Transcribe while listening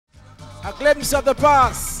A glimpse of the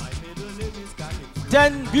past.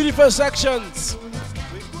 10 beautiful sections.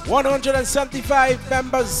 175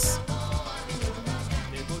 members.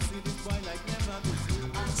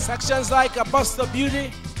 Sections like A Bust of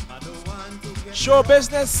Beauty, Show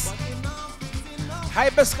Business,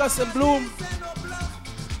 Hibiscus in Bloom,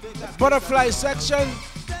 the Butterfly section,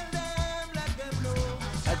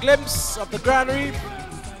 a glimpse of the Grand Reef,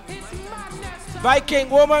 Viking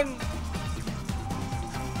Woman,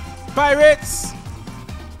 Pirates,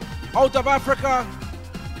 Out of Africa,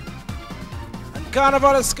 and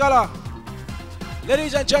Carnival Scholar.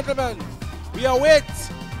 Ladies and gentlemen, we await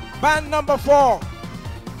band number 4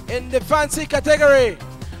 in the fancy category.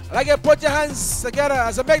 I'd like you to put your hands together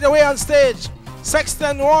as I make the way on stage.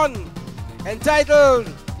 Section 1,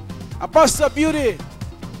 entitled A Bust of Beauty.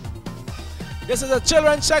 This is the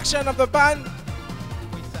children's section of the band.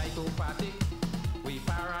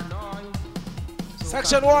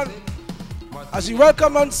 Section 1, as you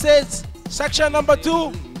welcome on stage, section number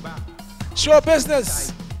 2, Show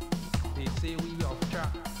Business.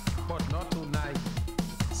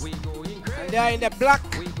 And they are in the black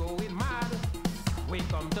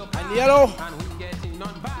and yellow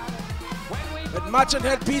with matching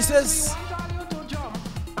headpieces.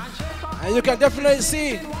 And you can definitely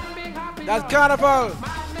see that Carnival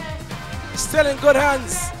is still in good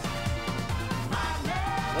hands.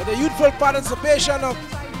 With the youthful participation of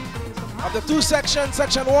the two sections,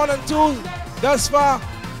 section 1 and 2, thus far,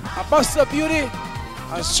 A Bust of Beauty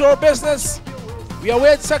and Show Business. We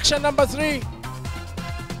await section number 3,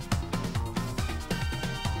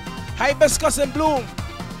 Hibiscus in Bloom.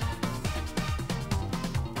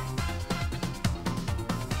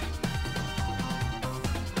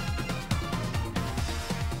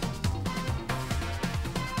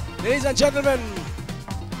 Ladies and gentlemen,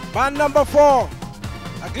 band number 4,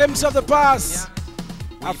 A Glimpse of the Past,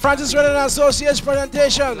 a Francis Redhead Associates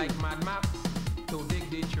presentation.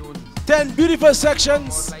 10 beautiful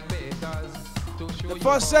sections. The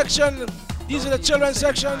first section, these are the children's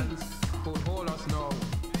section.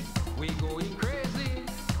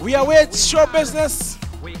 We await Show Business.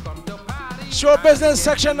 Show Business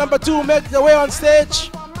section number 2, make the way on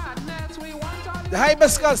stage. The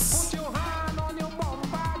Hibiscus,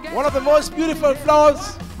 one of the most beautiful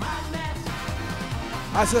flowers,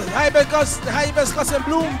 as the hibiscus in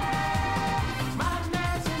bloom.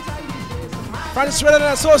 Francis Redhead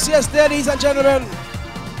Associates, ladies and gentlemen,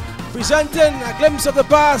 presenting A Glimpse of the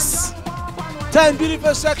Past. 10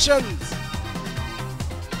 beautiful sections.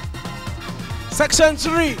 Section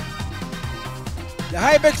 3, the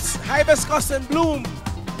hibiscus in bloom.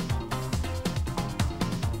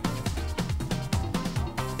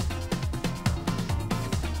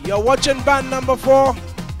 You're watching band number 4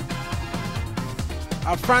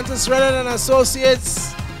 of Francis Redhead and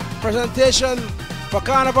Associates presentation for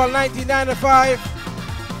Carnival 1995,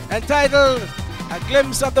 entitled A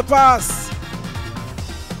Glimpse of the Past.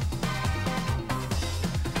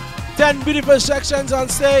 10 beautiful sections on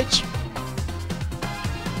stage.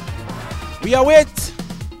 We await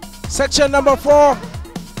section number 4,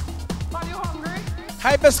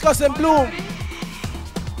 Hibiscus in Bloom.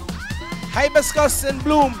 Hibiscus in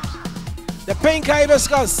bloom, the pink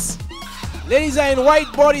hibiscus. Ladies are in white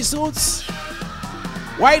bodysuits,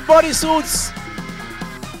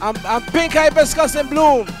 and pink hibiscus in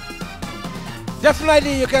bloom.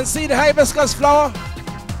 Definitely you can see the hibiscus flower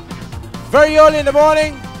very early in the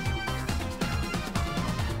morning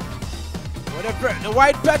with the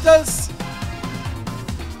white petals.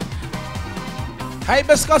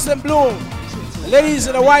 Hibiscus in bloom. The ladies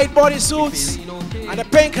in the white bodysuits and the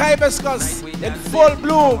pink hibiscus in full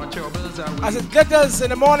bloom as it glitters in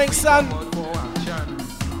the morning sun,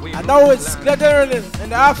 and now it's glittering in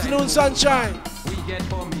the afternoon sunshine.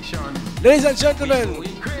 Ladies and gentlemen,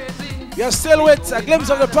 we are still with A Glimpse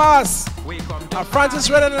of the Past, a Francis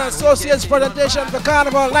Redhead and Associates presentation for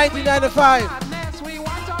Carnival 1995.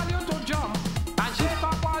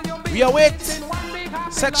 We await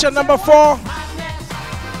section number 4,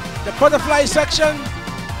 the butterfly section.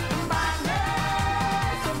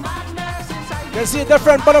 You can see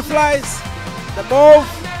different butterflies, the mauve,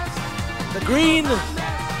 the green,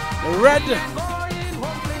 the red,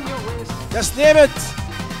 just name it.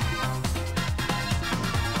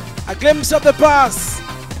 A Glimpse of the Past,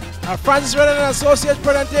 a Francis Redhead and Associates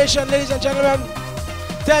presentation, ladies and gentlemen.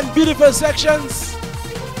 10 beautiful sections.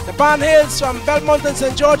 The band hails from Belmont and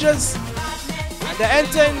St. George's, and the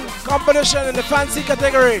entering competition in the fancy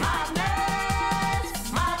category.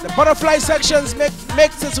 The butterfly sections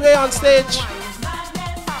makes its way on stage,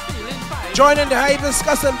 joining the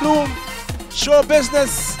hibiscus and bloom, Show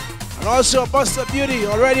Business, And also Buster Beauty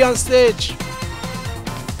already on stage.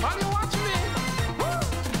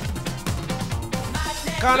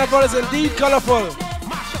 Carnival is indeed colorful.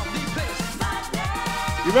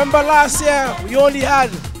 Remember last year we only had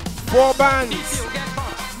 4 bands.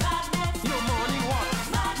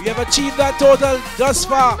 We have achieved that total thus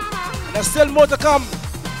far, and there's still more to come.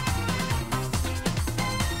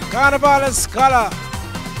 Carnival is color.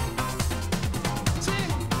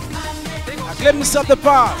 A glimpse of the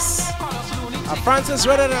past. A Francis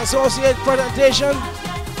Redden Associate presentation.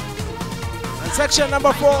 And section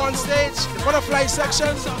number 4 on stage, the butterfly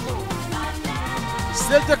section.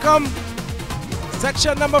 Still to come.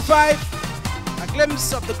 Section number 5, a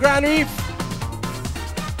glimpse of the Grand Reef.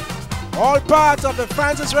 All part of the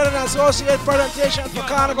Francis Redden Associate presentation for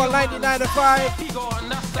Carnival 1995,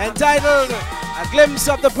 entitled A Glimpse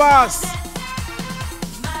of the Past.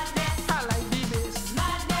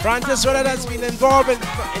 Francis Redden has been involved in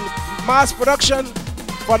mass production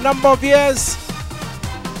for a number of years.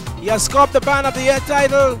 He has scored the Band of the Year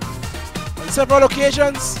title on several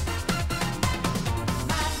occasions.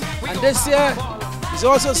 And this year, he's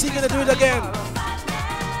also seeking to do it again.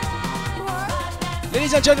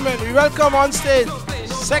 Ladies and gentlemen, we welcome on stage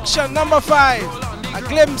section number 5, a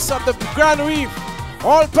glimpse of the Grand Reef,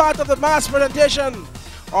 all part of the mass presentation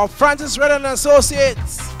of Francis Redden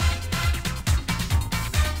Associates.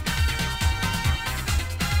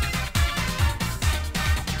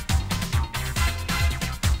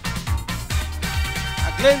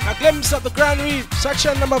 A glimpse of the Grand Reef,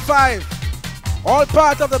 section number 5, all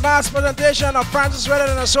part of the mass presentation of Francis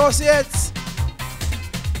Redden Associates.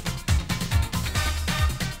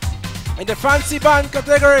 In the fancy band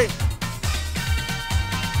category,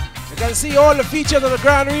 you can see all the features of the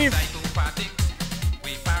Grand Reef.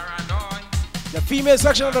 The female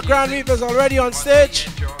section of the Grand Reef is already on stage.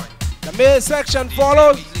 The male section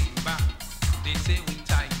follows.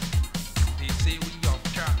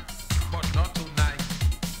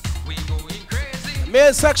 The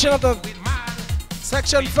male section of the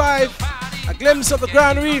section 5, a glimpse of the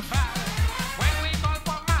Grand Reef.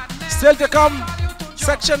 Still to come.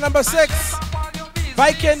 Section number 6,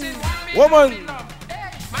 Viking Woman.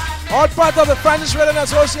 All part of the Francis Redden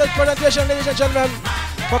Associate presentation, ladies and gentlemen,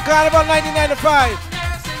 for Carnival 1995.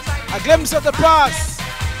 A glimpse of the past.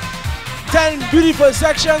 10 beautiful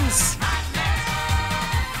sections.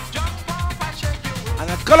 And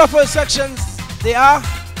a colorful sections they are.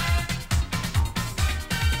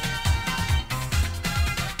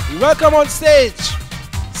 We welcome on stage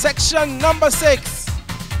section number 6,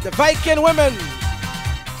 the Viking Women.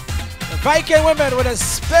 Viking women with the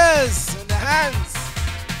spears in the hands.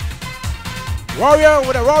 Warrior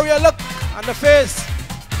with a warrior look on the face.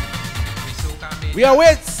 We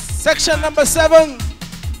await section number 7,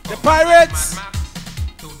 the Pirates.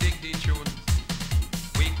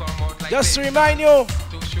 Just to remind you,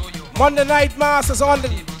 Monday Night Mass is on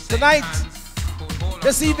tonight.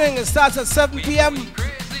 This evening it starts at 7 p.m.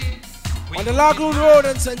 on the Lagoon Road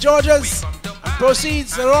in St. George's and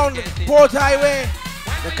proceeds around the Port Highway.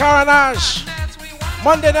 The Carnage,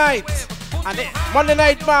 Monday night, and Monday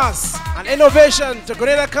Night Mass, and Innovation to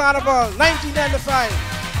Grenada Carnival 1995.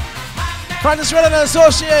 Francis Redden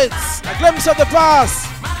Associates, a glimpse of the past.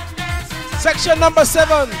 Section number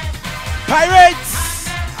 7, Pirates,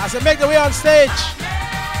 as they make their way on stage.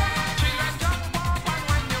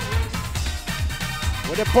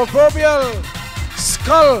 With a proverbial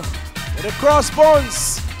skull, with the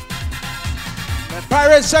crossbones. The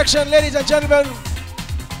Pirates section, ladies and gentlemen,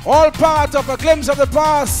 all part of a glimpse of the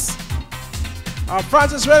past. Our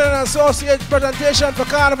Francis Redden Associates presentation for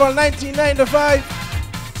Carnival 1995.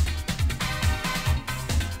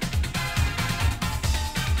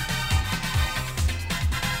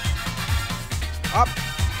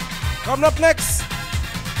 Coming up next,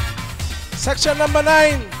 section number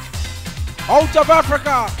 9, Out of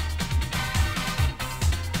Africa.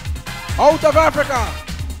 Out of Africa.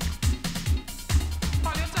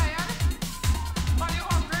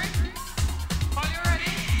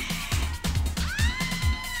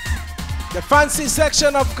 The fancy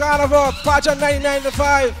section of Carnival Pageant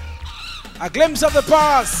 1995. A glimpse of the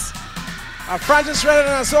past. A Francis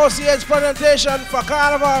Redden Associates presentation for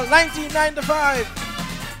Carnival 1995.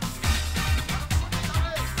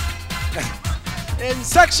 In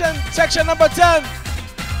section number 10,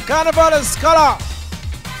 Carnival is color.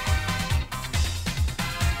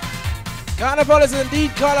 Carnival is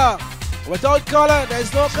indeed color. Without color, there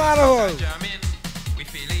is no carnival.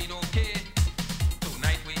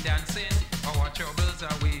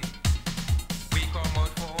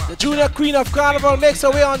 The junior queen of Carnival makes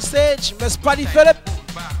her way on stage, Miss Patty Phillip.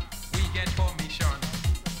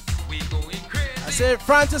 say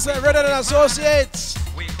Francis and Redhead and Associates.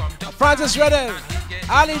 Francis Redhead,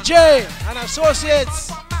 Ali J and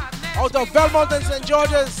Associates out of Belmont and St.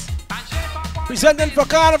 George's, presenting for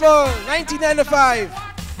Carnival 1995.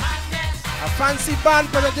 A fancy band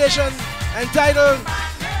presentation entitled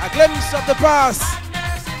A Glimpse of the Past.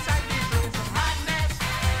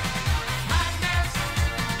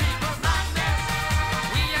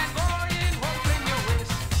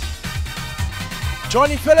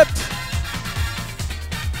 Johnny Phillip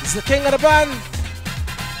is the king of the band.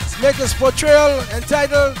 Let's make his portrayal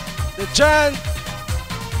entitled The Jan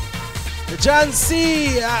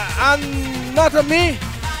C. and Not a Me.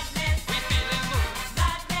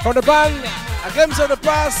 From the band, A Glimpse of the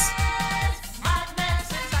Past.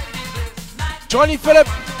 Johnny Phillip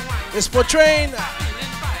is portraying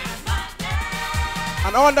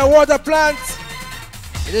an underwater plant.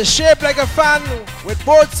 It is shaped like a fan with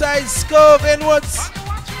both sides curved inwards,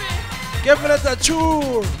 giving it a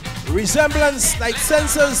true resemblance like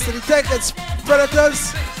sensors to detect its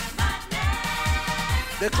predators.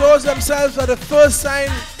 They close themselves at the first sign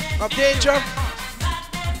of danger.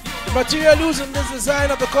 The material used in this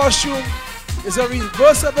design of the costume is a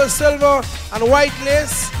reversible silver and white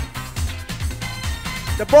lace.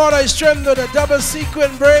 The border is trimmed with a double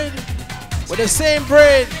sequin braid, with the same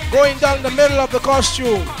braid going down the middle of the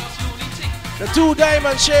costume. The two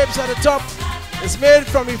diamond shapes at the top is made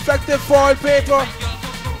from reflective foil paper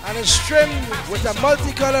and is trimmed with a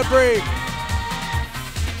multicolored braid.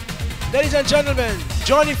 Ladies and gentlemen,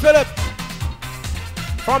 Johnny Phillip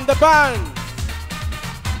from the band,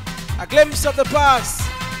 A Glimpse of the Past,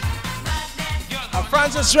 a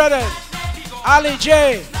Francis Redhead, Ali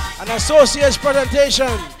J and Associates presentation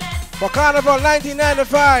for Carnival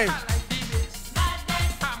 1995.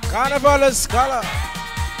 Carnival is color,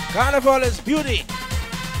 Carnival is beauty,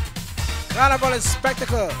 Carnival is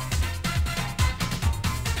spectacle.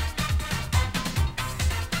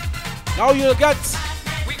 Now you'll get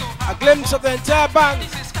a glimpse of the entire band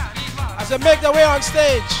as they make their way on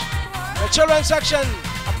stage. The children's section,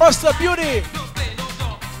 a burst of beauty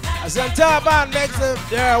as the entire band makes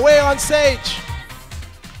their way on stage.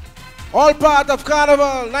 All part of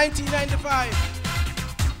Carnival 1995.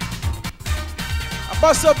 A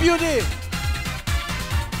burst of beauty,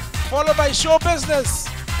 followed by show business,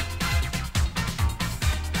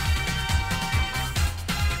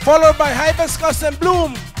 followed by hibiscus and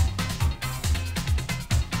bloom.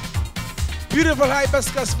 Beautiful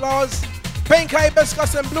hibiscus flowers, pink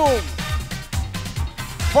hibiscus and bloom,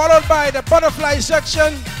 followed by the butterfly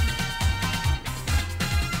section.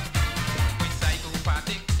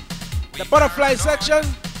 The butterfly section,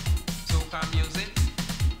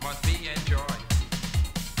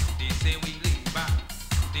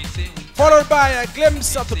 followed by a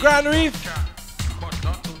glimpse of the Grand Reef.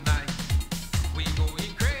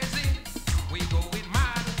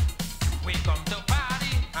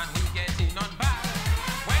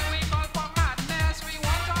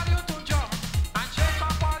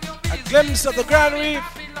 A glimpse of the Grand Reef.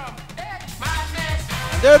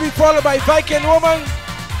 And they'll be followed by Viking Woman.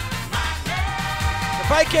 The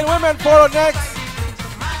Viking Women follow next.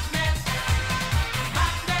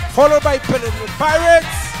 Followed by Pirates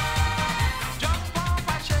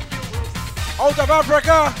out of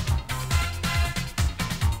Africa.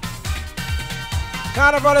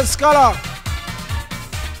 Carnival is color.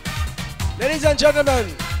 Ladies and gentlemen,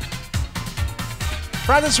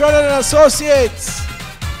 Francis Redhead and Associates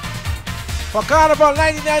for Carnival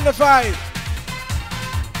 1995.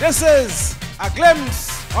 This is a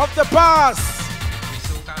glimpse of the past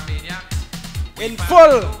in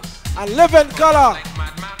full and living color,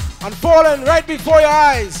 unfolding right before your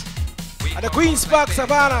eyes at the Queen's Park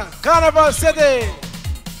Savannah, Carnival City.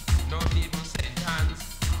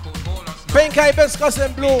 Pink hibiscus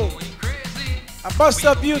and bloom, a burst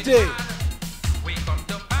of beauty,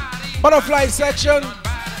 butterfly section,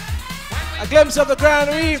 a glimpse of the Grand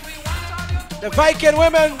Reef, the Viking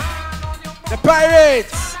Women, the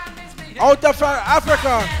Pirates out of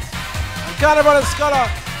Africa, and Carnival is color.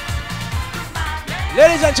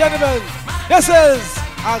 Ladies and gentlemen, this is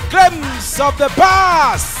a glimpse of the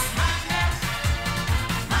past.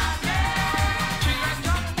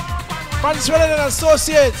 Francis Redhead and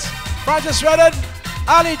Associates, Francis Redhead,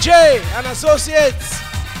 Ali J and Associates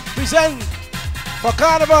present for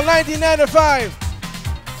Carnival 1995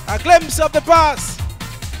 a glimpse of the past.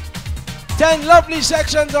 10 lovely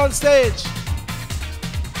sections on stage.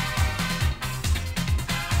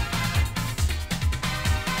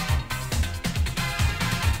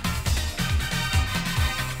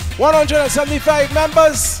 $175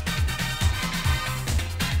 members.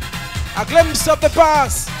 A glimpse of the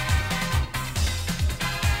past.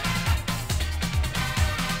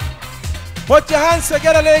 Put your hands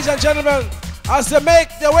together, ladies and gentlemen, as they make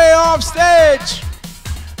their way off stage.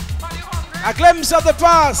 A glimpse of the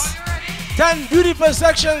past. 10 beautiful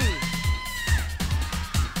sections.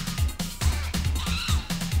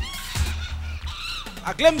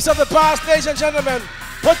 A glimpse of the past, ladies and gentlemen.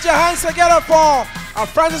 Put your hands together for a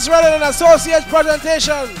Francis Redhead Associates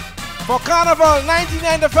presentation for Carnival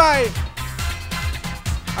 1995.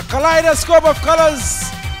 A kaleidoscope of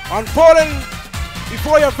colors unfolding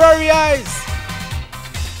before your very eyes.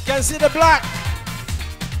 You can see the black,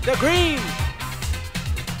 the green,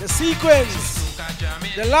 the sequins,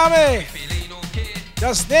 the lame,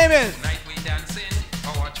 just name it.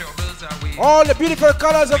 All the beautiful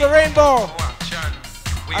colors of the rainbow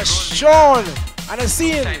are shown and are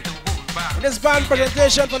seen in this band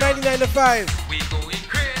presentation for 1995.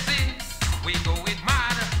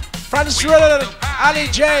 Francis Redhead, Ali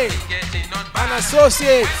J and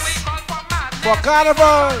Associates for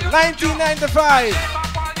Carnival 1995.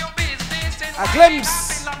 A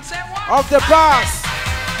glimpse of the past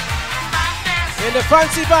in the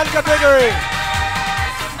fancy band category.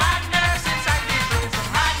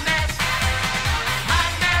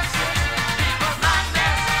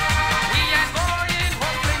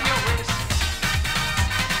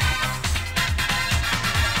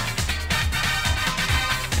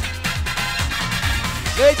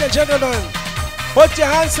 Ladies and gentlemen, put your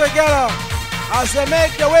hands together as they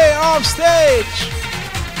make their way off stage.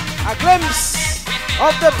 A glimpse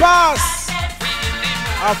of the past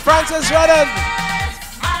of Francis Redhead,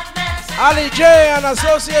 Ali J and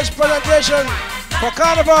Associates presentation for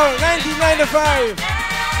Carnival 1995.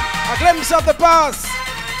 A glimpse of the past.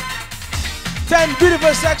 10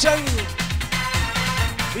 beautiful sections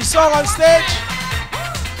we saw on stage.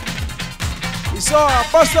 We saw a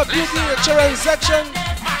bust of beauty, a children's section,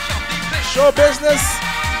 show business,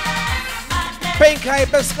 pink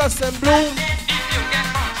hibiscus and bloom,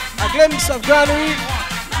 a glimpse of granary,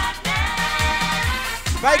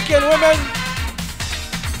 Viking women,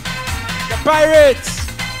 the pirates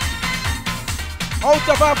out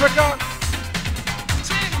of Africa,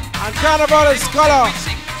 and Carnival is color.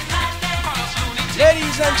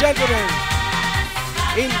 Ladies and gentlemen,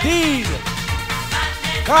 indeed,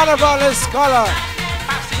 Carnival is color.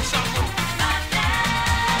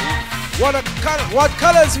 What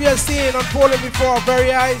colors we are seeing unfolding before our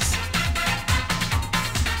very eyes.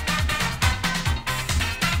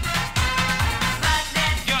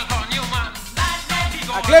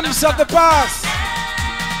 A glimpse of the past.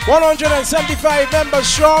 175 members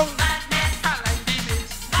strong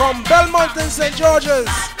from Belmont and St. George's.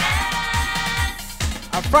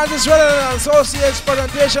 A Francis Redhead Associates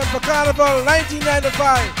presentation for Carnival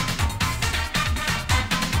 1995.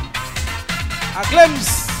 A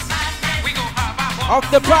glimpse of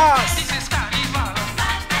the past.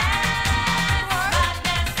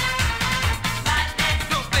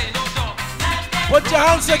 Put your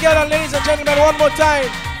hands together, ladies and gentlemen, one more time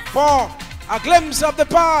for a glimpse of the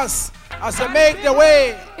past as they make their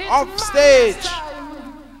way off stage.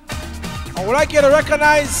 I would like you to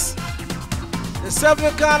recognize the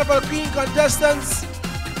 7 Carnival Queen contestants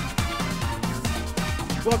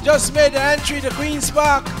who have just made the entry to Queen's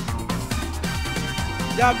Park.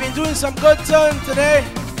 They have been doing some good turn today.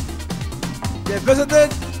 They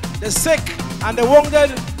visited the sick and the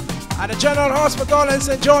wounded at the General Hospital in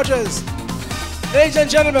St. George's. Ladies and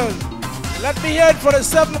gentlemen, let me hear it for the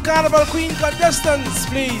 7 Carnival Queen contestants,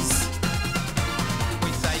 please.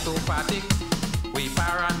 We psychopathic, we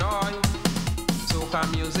paranoid, soca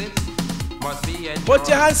music must be enjoyed. Put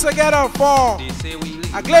your hands together for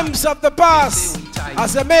a glimpse of the past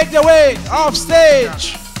as they make their way off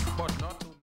stage.